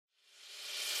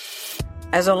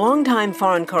As a longtime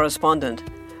foreign correspondent,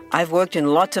 I've worked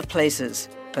in lots of places,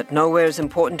 but nowhere as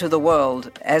important to the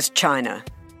world as China.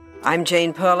 I'm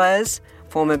Jane Perlez,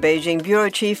 former Beijing bureau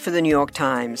chief for the New York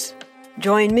Times.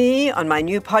 Join me on my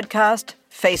new podcast,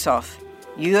 Face Off,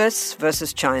 U.S.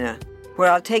 versus China, where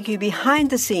I'll take you behind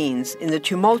the scenes in the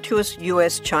tumultuous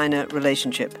U.S.-China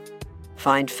relationship.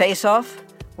 Find Face Off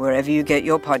wherever you get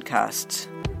your podcasts.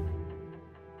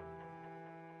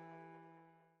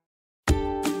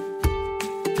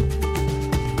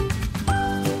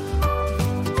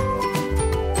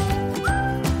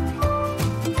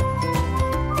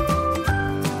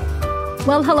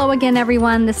 Well, hello again,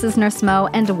 everyone. This is Nurse Mo,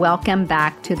 and welcome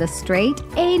back to the Straight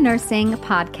A Nursing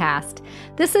Podcast.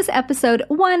 This is episode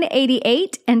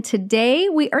 188, and today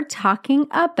we are talking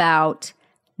about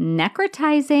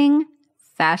necrotizing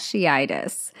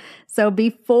fasciitis. So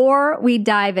before we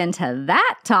dive into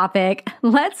that topic,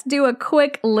 let's do a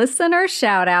quick listener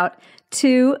shout out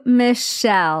to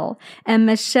Michelle. And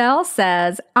Michelle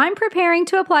says, I'm preparing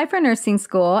to apply for nursing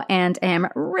school and am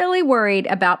really worried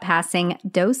about passing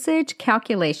dosage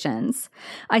calculations.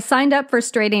 I signed up for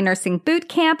Straight A Nursing Boot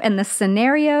Camp, and the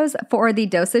scenarios for the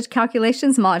dosage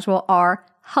calculations module are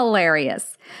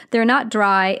hilarious. They're not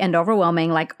dry and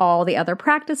overwhelming like all the other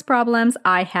practice problems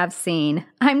I have seen.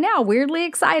 I'm now weirdly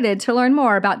excited to learn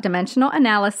more about dimensional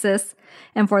analysis,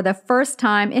 and for the first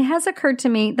time, it has occurred to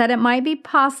me that it might be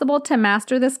possible to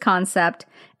master this concept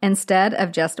instead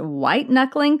of just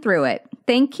white-knuckling through it.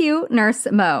 Thank you, Nurse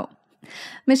Mo.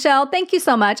 Michelle, thank you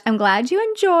so much. I'm glad you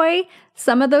enjoy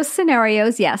some of those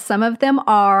scenarios. Yes, some of them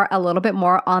are a little bit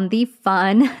more on the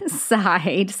fun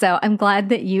side. So I'm glad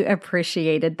that you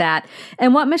appreciated that.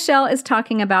 And what Michelle is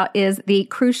talking about is the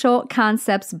Crucial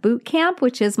Concepts Bootcamp,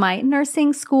 which is my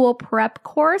nursing school prep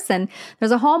course. And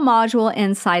there's a whole module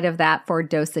inside of that for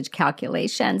dosage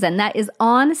calculations. And that is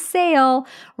on sale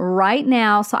right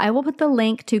now. So I will put the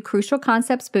link to Crucial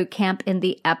Concepts Bootcamp in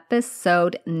the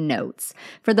episode notes.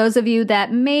 For those of you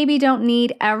that maybe don't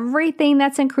need everything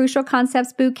that's in Crucial Concepts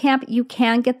Bootcamp, you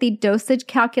can get the dosage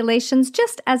calculations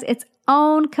just as its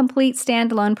own complete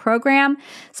standalone program.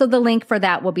 So the link for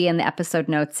that will be in the episode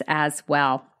notes as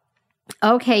well.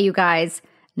 Okay, you guys,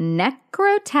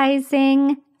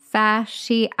 necrotizing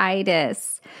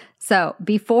fasciitis. So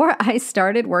before I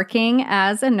started working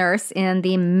as a nurse in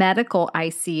the medical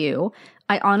ICU,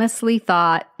 I honestly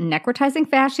thought necrotizing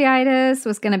fasciitis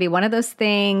was going to be one of those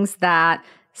things that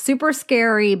super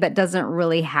scary, but doesn't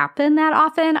really happen that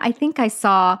often. I think I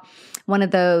saw one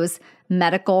of those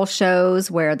medical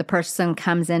shows where the person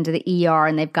comes into the ER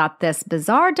and they've got this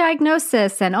bizarre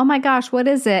diagnosis and, oh my gosh, what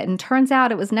is it? And turns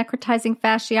out it was necrotizing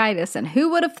fasciitis, and who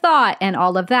would have thought, and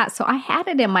all of that. So I had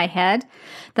it in my head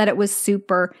that it was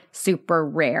super, super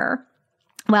rare.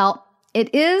 Well,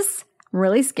 it is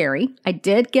really scary. I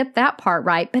did get that part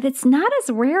right, but it's not as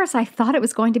rare as I thought it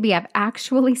was going to be. I've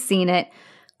actually seen it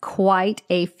quite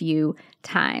a few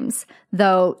times,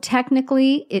 though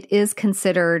technically it is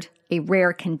considered a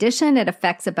rare condition. It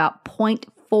affects about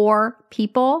 0.4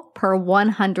 people per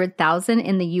 100,000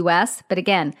 in the US. But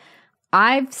again,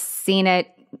 I've seen it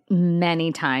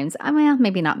many times. I mean,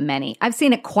 maybe not many. I've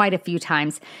seen it quite a few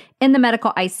times in the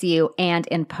medical ICU and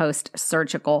in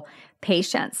post-surgical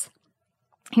patients.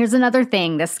 Here's another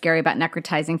thing that's scary about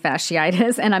necrotizing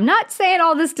fasciitis. And I'm not saying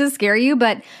all this to scare you,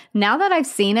 but now that I've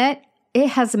seen it, it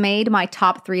has made my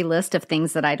top 3 list of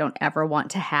things that I don't ever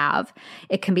want to have.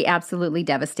 It can be absolutely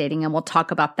devastating, and we'll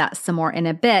talk about that some more in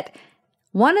a bit.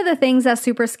 One of the things that's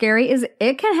super scary is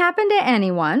it can happen to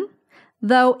anyone,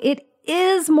 though it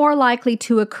is more likely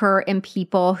to occur in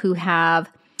people who have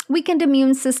weakened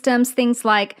immune systems, things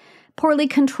like poorly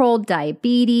controlled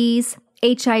diabetes,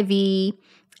 HIV,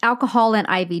 alcohol and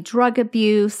IV drug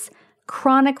abuse,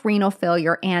 chronic renal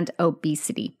failure, and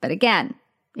obesity. But again,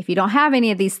 if you don't have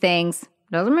any of these things,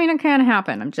 doesn't mean it can't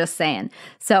happen. I'm just saying.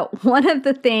 So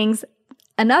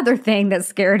another thing that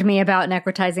scared me about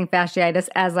necrotizing fasciitis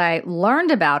as I learned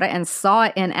about it and saw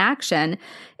it in action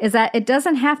is that it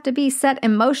doesn't have to be set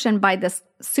in motion by this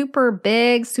super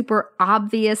big, super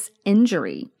obvious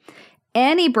injury.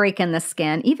 Any break in the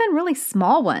skin, even really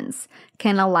small ones,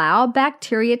 can allow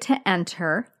bacteria to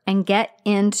enter and get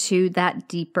into that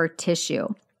deeper tissue.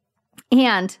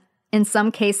 And in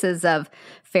some cases of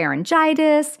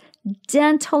pharyngitis,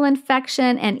 dental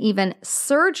infection, and even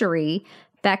surgery,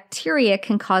 bacteria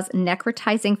can cause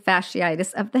necrotizing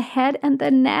fasciitis of the head and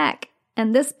the neck.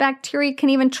 And this bacteria can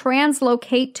even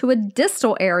translocate to a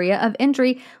distal area of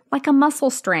injury like a muscle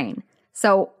strain.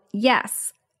 So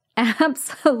yes,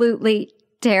 absolutely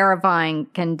terrifying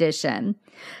condition.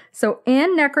 So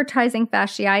in necrotizing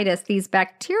fasciitis, these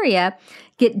bacteria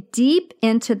get deep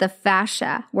into the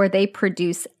fascia where they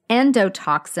produce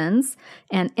endotoxins,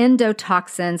 and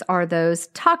endotoxins are those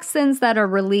toxins that are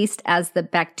released as the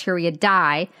bacteria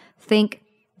die. Think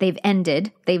they've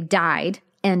died,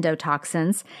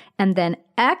 endotoxins. And then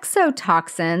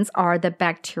exotoxins are the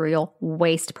bacterial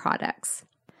waste products.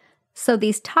 So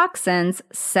these toxins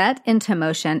set into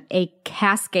motion a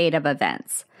cascade of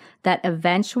events that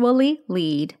eventually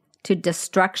lead to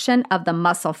destruction of the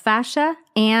muscle fascia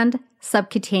and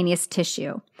subcutaneous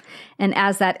tissue. And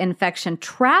as that infection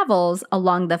travels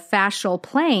along the fascial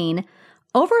plane,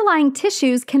 overlying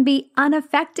tissues can be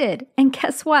unaffected. And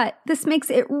guess what? This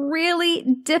makes it really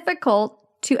difficult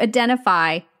to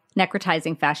identify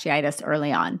necrotizing fasciitis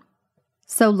early on.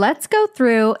 So let's go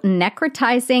through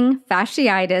necrotizing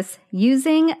fasciitis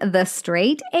using the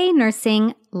straight A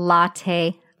nursing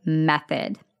latte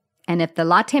method. And if the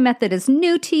latte method is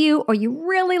new to you or you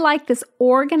really like this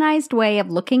organized way of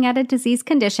looking at a disease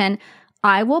condition,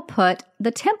 I will put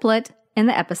the template in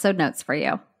the episode notes for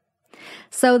you.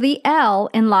 So the L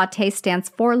in latte stands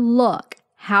for look.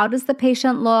 How does the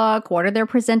patient look? What are their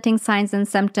presenting signs and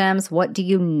symptoms? What do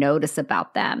you notice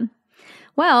about them?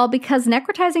 Well, because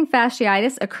necrotizing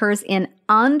fasciitis occurs in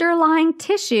underlying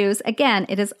tissues, again,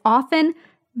 it is often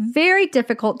very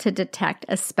difficult to detect,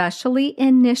 especially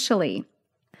initially.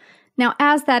 Now,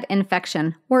 as that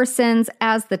infection worsens,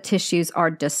 as the tissues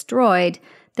are destroyed,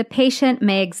 the patient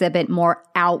may exhibit more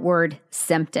outward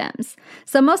symptoms.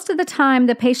 So most of the time,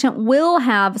 the patient will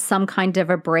have some kind of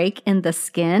a break in the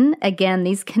skin. Again,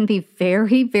 these can be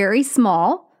very, very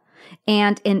small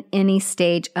and in any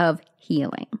stage of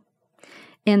healing.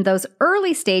 In those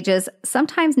early stages,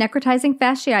 sometimes necrotizing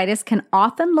fasciitis can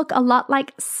often look a lot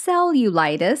like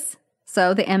cellulitis.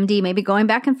 So the MD may be going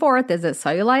back and forth. Is it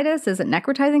cellulitis? Is it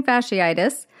necrotizing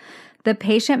fasciitis? The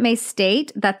patient may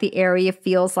state that the area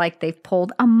feels like they've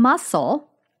pulled a muscle,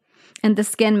 and the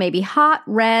skin may be hot,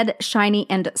 red, shiny,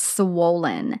 and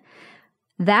swollen.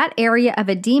 That area of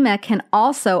edema can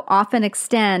also often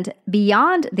extend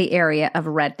beyond the area of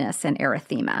redness and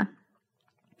erythema.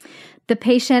 The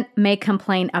patient may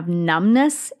complain of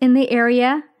numbness in the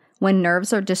area when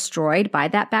nerves are destroyed by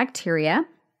that bacteria.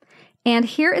 And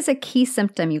here is a key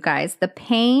symptom, you guys. The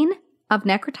pain of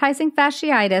necrotizing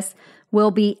fasciitis will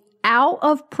be out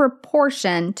of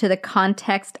proportion to the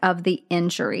context of the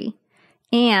injury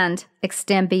and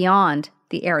extend beyond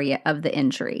the area of the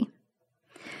injury.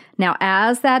 Now,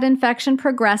 as that infection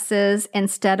progresses,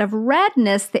 instead of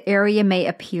redness, the area may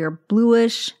appear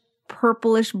bluish,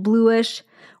 purplish bluish,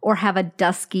 or have a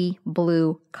dusky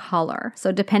blue color.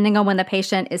 So depending on when the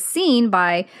patient is seen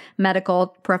by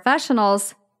medical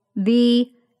professionals,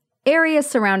 the area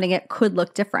surrounding it could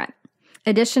look different.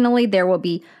 Additionally, there will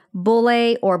be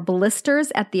bullae or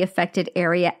blisters at the affected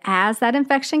area as that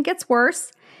infection gets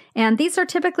worse. And these are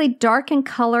typically dark in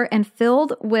color and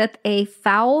filled with a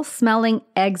foul-smelling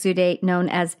exudate known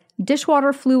as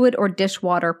dishwater fluid or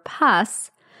dishwater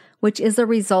pus, which is a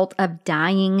result of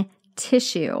dying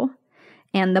tissue.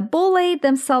 And the bullae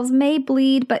themselves may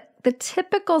bleed, but the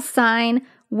typical sign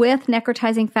with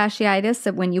necrotizing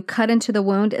fasciitis when you cut into the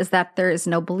wound is that there is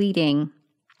no bleeding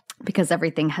because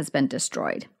everything has been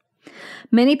destroyed.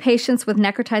 Many patients with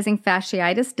necrotizing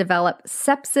fasciitis develop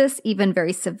sepsis, even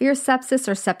very severe sepsis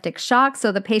or septic shock,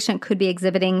 so the patient could be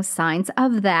exhibiting signs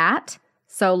of that.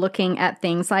 So looking at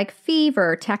things like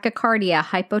fever, tachycardia,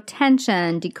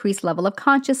 hypotension, decreased level of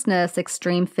consciousness,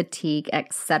 extreme fatigue,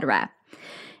 etc.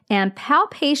 And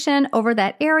palpation over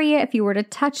that area, if you were to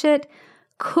touch it,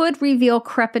 could reveal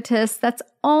crepitus that's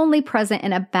only present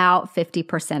in about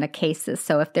 50% of cases.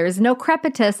 So if there's no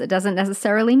crepitus, it doesn't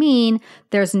necessarily mean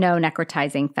there's no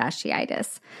necrotizing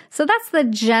fasciitis. So that's the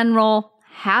general,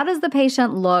 how does the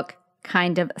patient look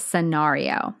kind of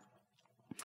scenario.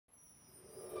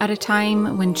 At a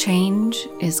time when change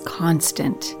is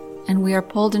constant and we are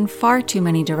pulled in far too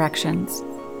many directions,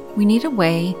 we need a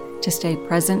way to stay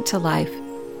present to life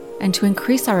and to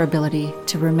increase our ability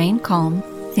to remain calm,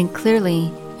 think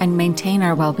clearly, and maintain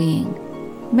our well-being.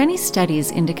 Many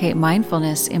studies indicate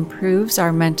mindfulness improves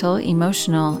our mental,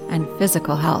 emotional, and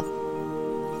physical health.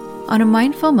 On A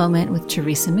Mindful Moment with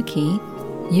Teresa McKee,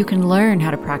 you can learn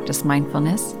how to practice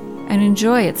mindfulness and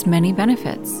enjoy its many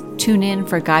benefits. Tune in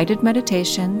for guided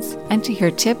meditations and to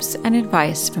hear tips and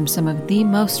advice from some of the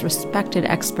most respected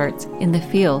experts in the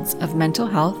fields of mental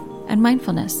health and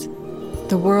mindfulness.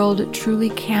 The world truly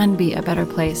can be a better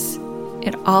place.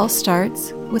 It all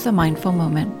starts with a mindful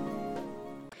moment.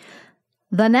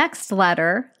 The next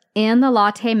letter in the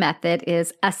latte method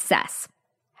is assess.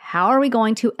 How are we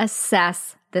going to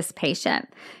assess this patient.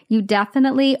 You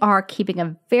definitely are keeping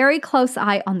a very close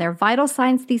eye on their vital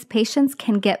signs. These patients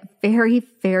can get very,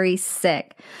 very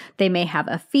sick. They may have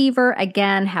a fever,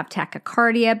 again, have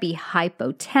tachycardia, be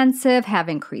hypotensive, have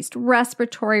increased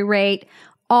respiratory rate,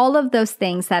 all of those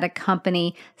things that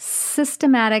accompany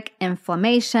systematic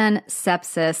inflammation,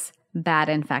 sepsis, bad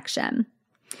infection.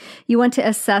 You want to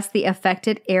assess the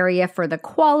affected area for the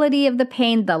quality of the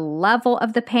pain, the level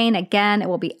of the pain. Again, it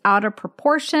will be out of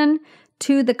proportion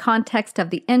to the context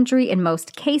of the injury in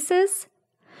most cases.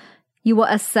 You will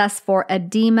assess for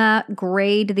edema,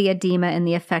 grade the edema in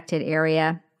the affected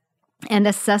area, and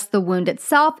assess the wound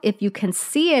itself if you can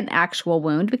see an actual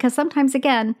wound, because sometimes,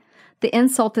 again, the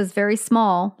insult is very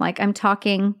small, like I'm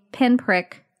talking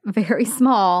pinprick, very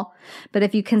small. But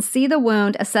if you can see the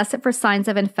wound, assess it for signs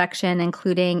of infection,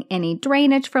 including any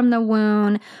drainage from the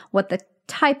wound, what the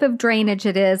type of drainage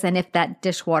it is, and if that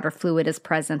dishwater fluid is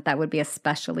present, that would be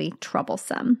especially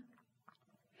troublesome.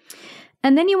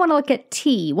 And then you want to look at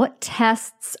T. What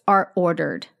tests are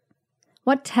ordered?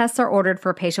 What tests are ordered for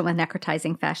a patient with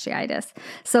necrotizing fasciitis?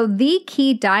 So the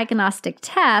key diagnostic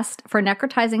test for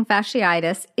necrotizing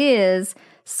fasciitis is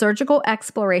surgical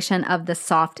exploration of the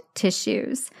soft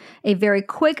tissues. A very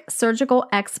quick surgical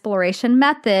exploration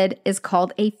method is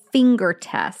called a finger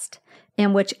test,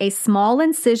 in which a small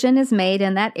incision is made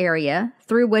in that area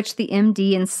through which the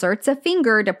MD inserts a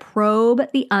finger to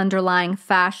probe the underlying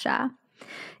fascia.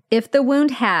 If the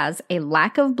wound has a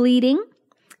lack of bleeding,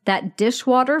 that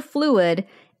dishwater fluid,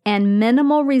 and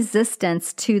minimal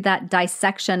resistance to that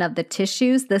dissection of the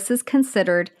tissues, this is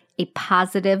considered a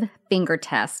positive finger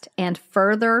test, and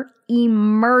further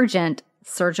emergent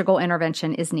surgical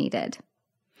intervention is needed.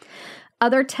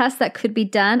 Other tests that could be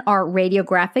done are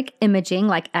radiographic imaging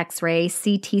like X-ray,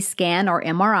 CT scan, or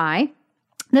MRI.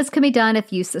 This can be done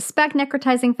if you suspect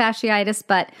necrotizing fasciitis,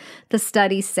 but the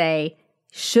studies say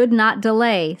should not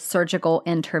delay surgical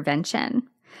intervention.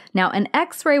 Now, an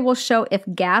X-ray will show if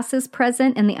gas is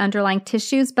present in the underlying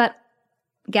tissues, but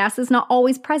gas is not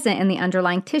always present in the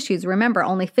underlying tissues. Remember,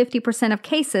 only 50% of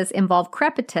cases involve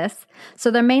crepitus, so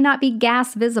there may not be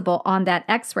gas visible on that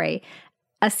X-ray.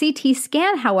 A CT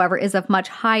scan, however, is of much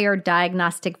higher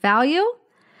diagnostic value,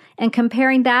 and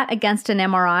comparing that against an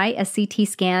MRI, a CT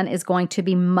scan is going to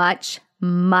be much,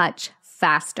 much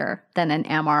faster than an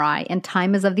MRI, and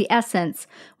time is of the essence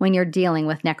when you're dealing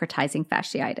with necrotizing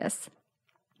fasciitis.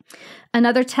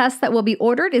 Another test that will be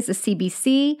ordered is a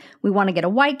CBC. We want to get a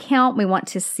white count. We want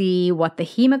to see what the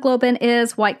hemoglobin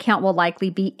is. White count will likely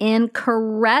be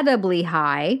incredibly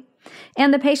high,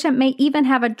 and the patient may even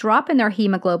have a drop in their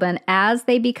hemoglobin as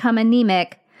they become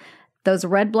anemic. Those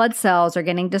red blood cells are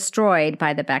getting destroyed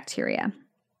by the bacteria.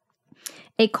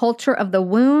 A culture of the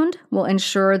wound will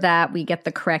ensure that we get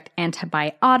the correct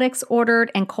antibiotics ordered,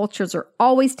 and cultures are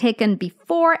always taken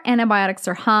before antibiotics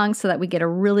are hung so that we get a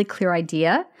really clear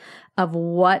idea of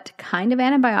what kind of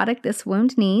antibiotic this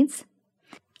wound needs.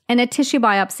 And a tissue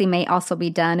biopsy may also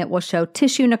be done. It will show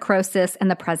tissue necrosis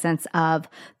and the presence of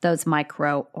those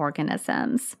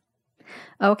microorganisms.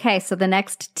 Okay, so the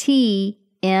next T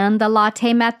in the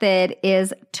latte method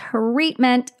is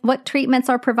treatment. What treatments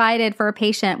are provided for a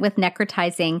patient with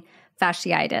necrotizing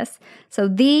fasciitis? So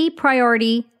the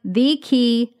priority, the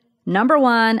key, number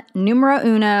one, numero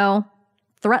uno,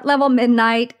 threat level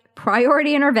midnight,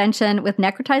 priority intervention with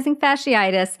necrotizing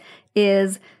fasciitis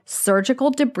is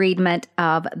surgical debridement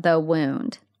of the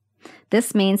wound.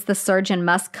 This means the surgeon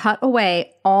must cut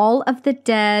away all of the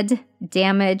dead,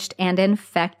 damaged, and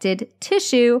infected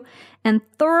tissue and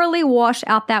thoroughly wash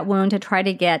out that wound to try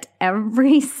to get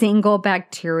every single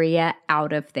bacteria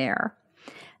out of there.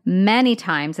 Many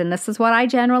times, and this is what I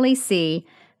generally see,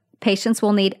 patients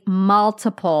will need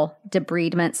multiple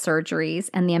debridement surgeries,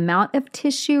 and the amount of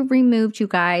tissue removed, you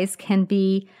guys, can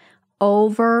be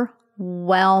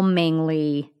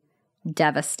overwhelmingly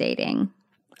devastating.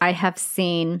 I have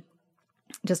seen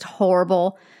just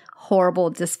horrible, horrible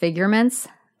disfigurements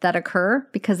that occur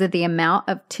because of the amount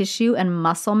of tissue and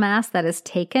muscle mass that is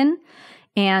taken,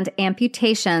 and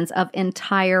amputations of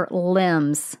entire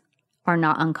limbs are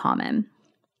not uncommon.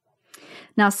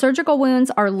 Now, surgical wounds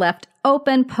are left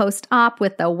open post-op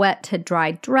with a wet to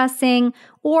dry dressing,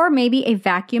 or maybe a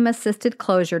vacuum-assisted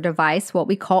closure device, what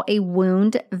we call a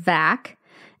wound vac.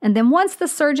 And then once the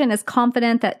surgeon is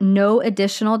confident that no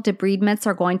additional debridements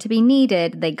are going to be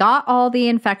needed, they got all the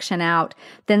infection out,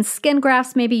 then skin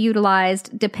grafts may be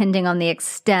utilized depending on the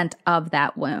extent of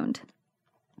that wound.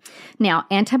 Now,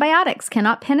 antibiotics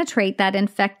cannot penetrate that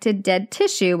infected dead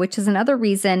tissue, which is another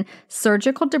reason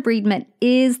surgical debridement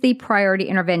is the priority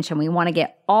intervention. We want to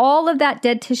get all of that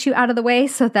dead tissue out of the way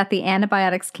so that the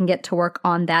antibiotics can get to work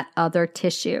on that other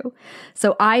tissue.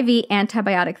 So IV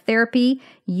antibiotic therapy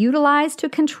utilized to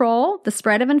control the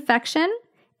spread of infection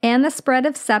and the spread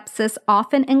of sepsis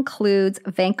often includes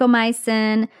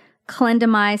vancomycin,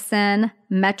 clindamycin,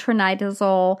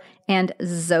 metronidazole, and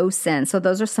Zosyn. So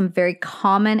those are some very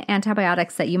common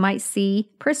antibiotics that you might see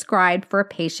prescribed for a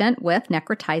patient with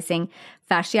necrotizing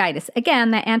fasciitis.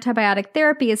 Again, the antibiotic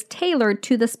therapy is tailored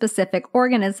to the specific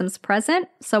organisms present.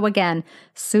 So again,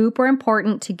 super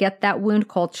important to get that wound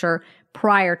culture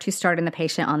prior to starting the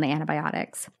patient on the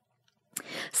antibiotics.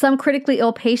 Some critically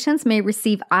ill patients may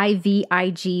receive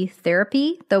IVIG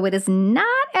therapy, though it is not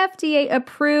FDA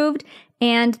approved,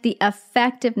 and the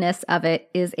effectiveness of it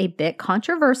is a bit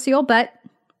controversial, but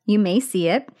you may see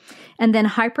it. And then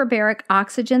hyperbaric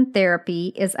oxygen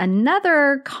therapy is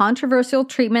another controversial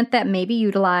treatment that may be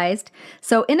utilized.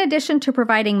 So in addition to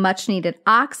providing much needed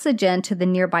oxygen to the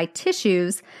nearby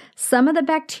tissues, some of the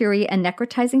bacteria in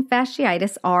necrotizing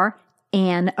fasciitis are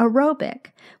anaerobic,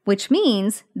 which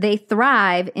means they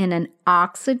thrive in an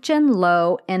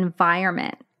oxygen-low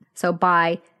environment. So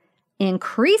by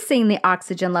increasing the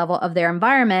oxygen level of their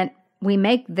environment, we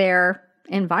make their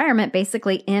environment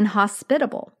basically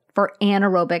inhospitable for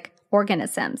anaerobic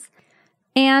organisms.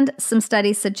 And some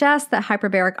studies suggest that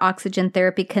hyperbaric oxygen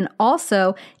therapy can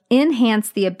also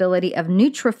enhance the ability of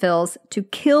neutrophils to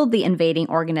kill the invading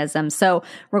organism. So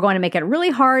we're going to make it really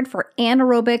hard for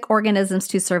anaerobic organisms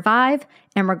to survive,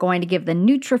 and we're going to give the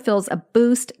neutrophils a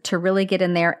boost to really get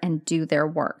in there and do their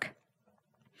work.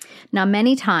 Now,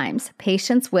 many times,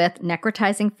 patients with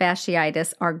necrotizing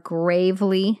fasciitis are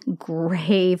gravely,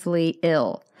 gravely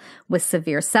ill with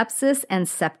severe sepsis and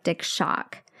septic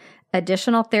shock.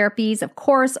 Additional therapies, of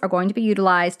course, are going to be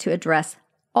utilized to address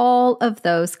all of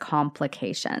those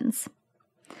complications.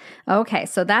 Okay,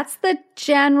 so that's the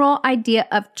general idea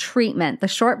of treatment. The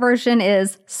short version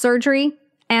is surgery,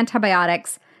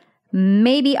 antibiotics,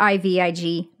 maybe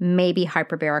IVIG, maybe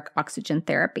hyperbaric oxygen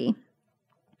therapy.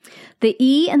 The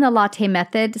E in the latte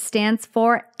method stands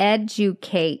for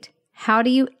educate. How do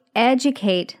you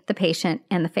educate the patient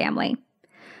and the family?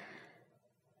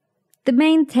 The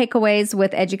main takeaways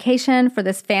with education for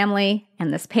this family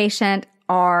and this patient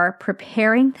are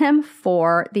preparing them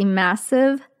for the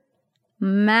massive,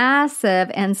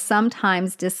 and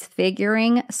sometimes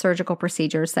disfiguring surgical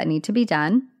procedures that need to be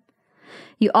done.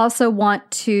 You also want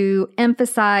to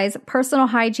emphasize personal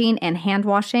hygiene and hand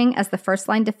washing as the first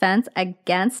line defense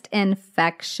against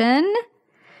infection.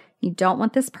 You don't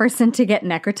want this person to get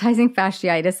necrotizing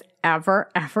fasciitis ever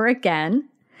again.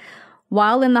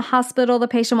 While in the hospital, the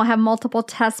patient will have multiple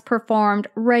tests performed,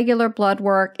 regular blood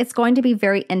work. It's going to be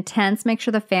very intense. Make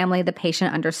sure the family, the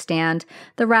patient understand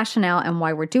the rationale and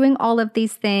why we're doing all of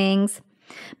these things.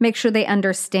 Make sure they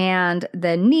understand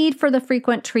the need for the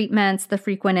frequent treatments, the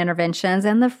frequent interventions,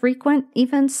 and the frequent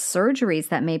even surgeries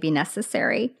that may be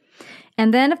necessary.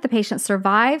 And then if the patient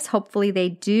survives, hopefully they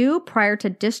do, prior to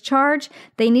discharge,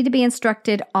 they need to be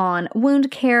instructed on wound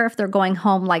care if they're going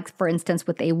home, like for instance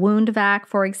with a wound vac,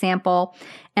 for example,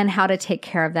 and how to take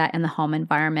care of that in the home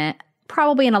environment.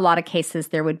 Probably in a lot of cases,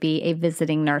 there would be a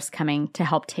visiting nurse coming to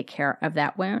help take care of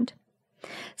that wound.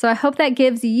 So I hope that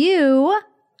gives you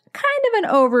kind of an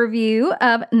overview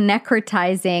of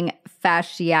necrotizing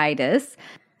fasciitis.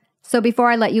 So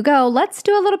before I let you go, let's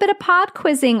do a little bit of pod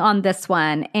quizzing on this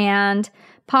one. And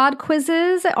pod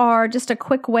quizzes are just a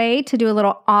quick way to do a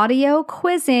little audio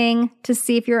quizzing to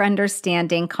see if you're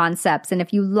understanding concepts. And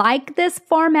if you like this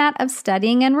format of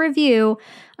studying and review,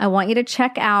 I want you to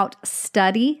check out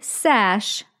Study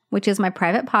Sesh, which is my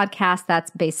private podcast.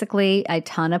 That's basically a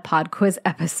ton of pod quiz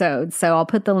episodes. So I'll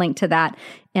put the link to that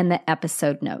in the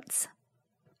episode notes.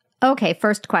 Okay,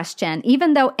 first question.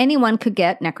 Even though anyone could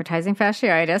get necrotizing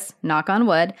fasciitis, knock on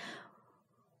wood,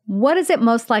 what is it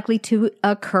most likely to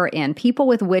occur in? People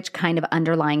with which kind of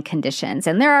underlying conditions?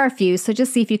 And there are a few, so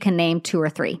just see if you can name 2 or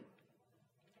 3.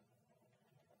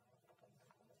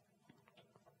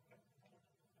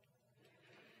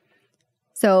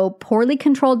 So poorly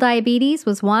controlled diabetes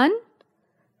was 1,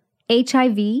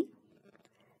 HIV,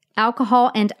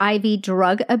 alcohol and IV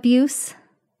drug abuse,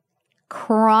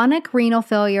 chronic renal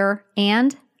failure,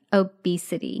 and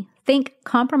obesity. Think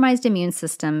compromised immune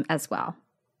system as well.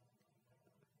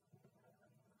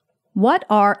 What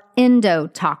are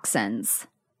endotoxins?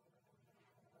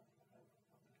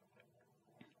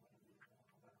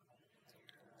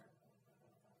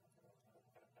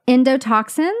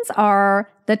 Endotoxins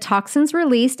are the toxins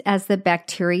released as the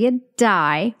bacteria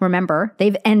die. Remember,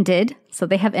 they've ended, so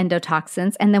they have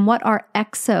endotoxins. And then what are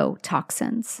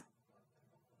exotoxins?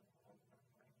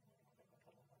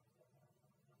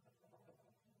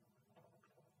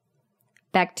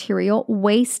 Bacterial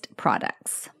waste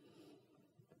products.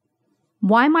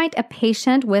 Why might a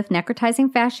patient with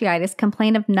necrotizing fasciitis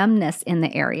complain of numbness in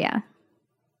the area?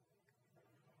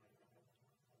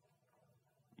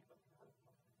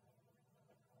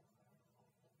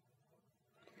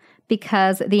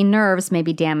 Because the nerves may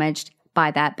be damaged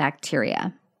by that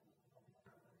bacteria.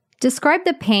 Describe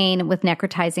the pain with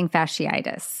necrotizing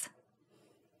fasciitis.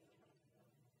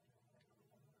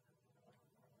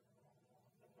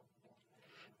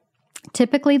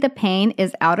 Typically, the pain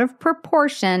is out of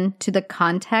proportion to the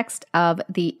context of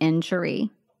the injury.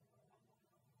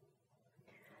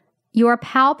 You are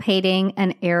palpating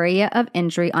an area of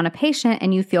injury on a patient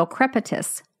and you feel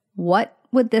crepitus. What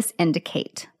would this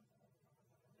indicate?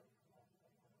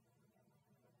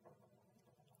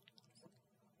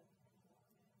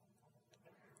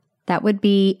 That would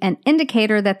be an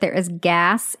indicator that there is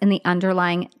gas in the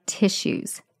underlying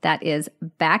tissues. That is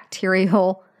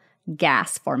bacterial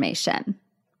gas formation.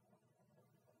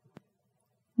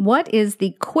 What is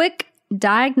the quick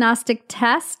diagnostic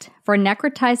test for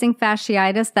necrotizing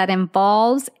fasciitis that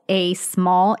involves a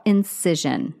small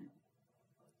incision?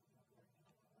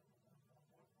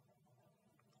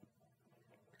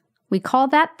 We call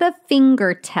that the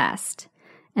finger test.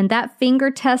 And that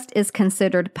finger test is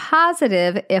considered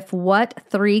positive if what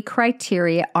 3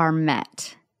 criteria are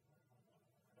met?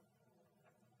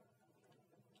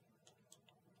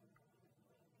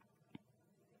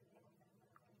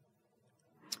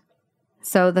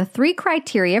 So the 3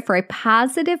 criteria for a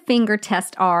positive finger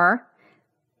test are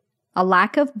a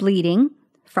lack of bleeding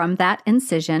from that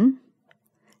incision,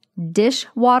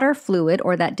 dishwater fluid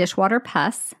or that dishwater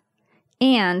pus,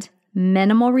 and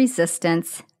minimal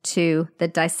resistance to the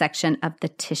dissection of the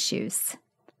tissues.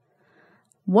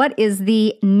 What is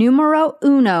the numero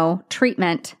uno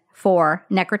treatment for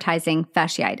necrotizing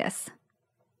fasciitis?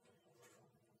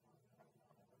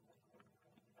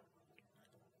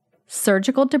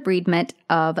 Surgical debridement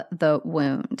of the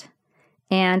wound.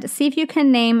 And see if you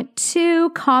can name 2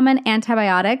 common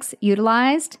antibiotics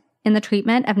utilized in the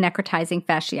treatment of necrotizing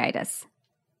fasciitis.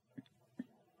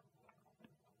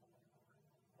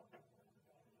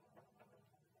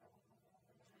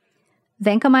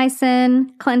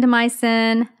 Vancomycin,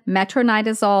 clindamycin,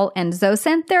 metronidazole, and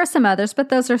Zosyn. There are some others, but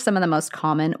those are some of the most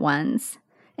common ones.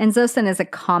 And Zosyn is a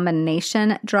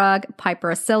combination drug,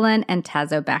 piperacillin and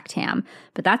tazobactam.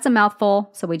 But that's a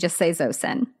mouthful, so we just say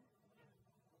Zosyn.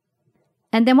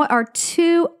 And then what are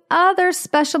 2 other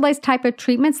specialized type of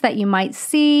treatments that you might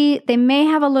see? They may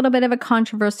have a little bit of a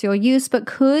controversial use, but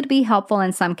could be helpful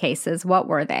in some cases. What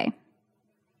were they?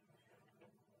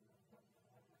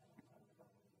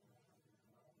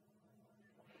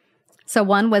 So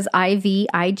one was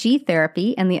IVIG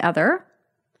therapy and the other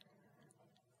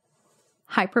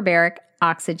hyperbaric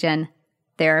oxygen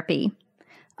therapy.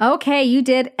 Okay, you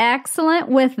did excellent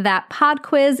with that pod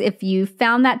quiz. If you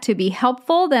found that to be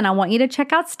helpful, then I want you to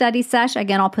check out Study Sesh.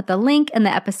 Again, I'll put the link in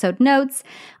the episode notes.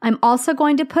 I'm also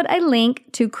going to put a link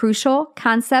to Crucial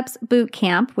Concepts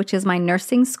Bootcamp, which is my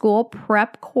nursing school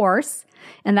prep course.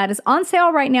 And that is on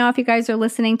sale right now if you guys are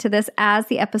listening to this as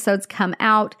the episodes come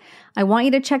out. I want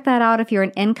you to check that out if you're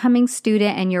an incoming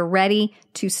student and you're ready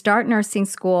to start nursing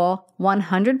school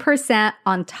 100%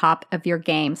 on top of your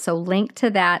game. So link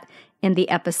to that in the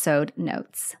episode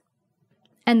notes.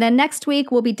 And then next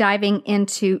week, we'll be diving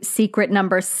into secret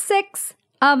number 6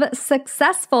 of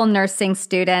successful nursing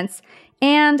students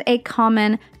and a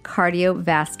common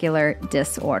cardiovascular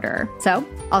disorder. So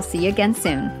I'll see you again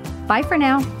soon. Bye for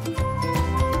now.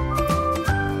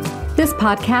 This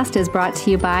podcast is brought to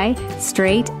you by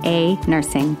Straight A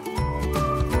Nursing.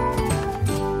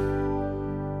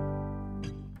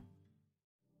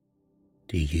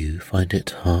 Do you find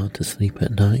it hard to sleep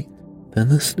at night? Then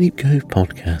the Sleep Cove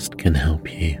podcast can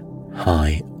help you.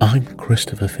 Hi, I'm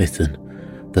Christopher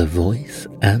Fitton, the voice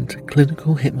and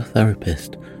clinical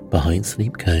hypnotherapist behind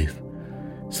Sleep Cove.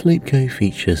 Sleep Cove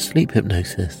features sleep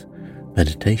hypnosis,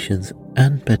 meditations,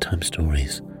 and bedtime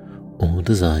stories, all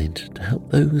designed to help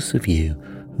those of you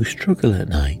who struggle at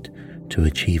night to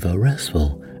achieve a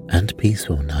restful and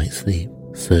peaceful night's sleep.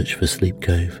 Search for Sleep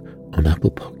Cove on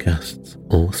Apple Podcasts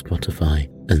or Spotify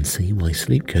and see why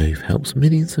Sleep Cove helps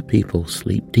millions of people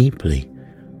sleep deeply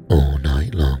all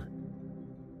night long.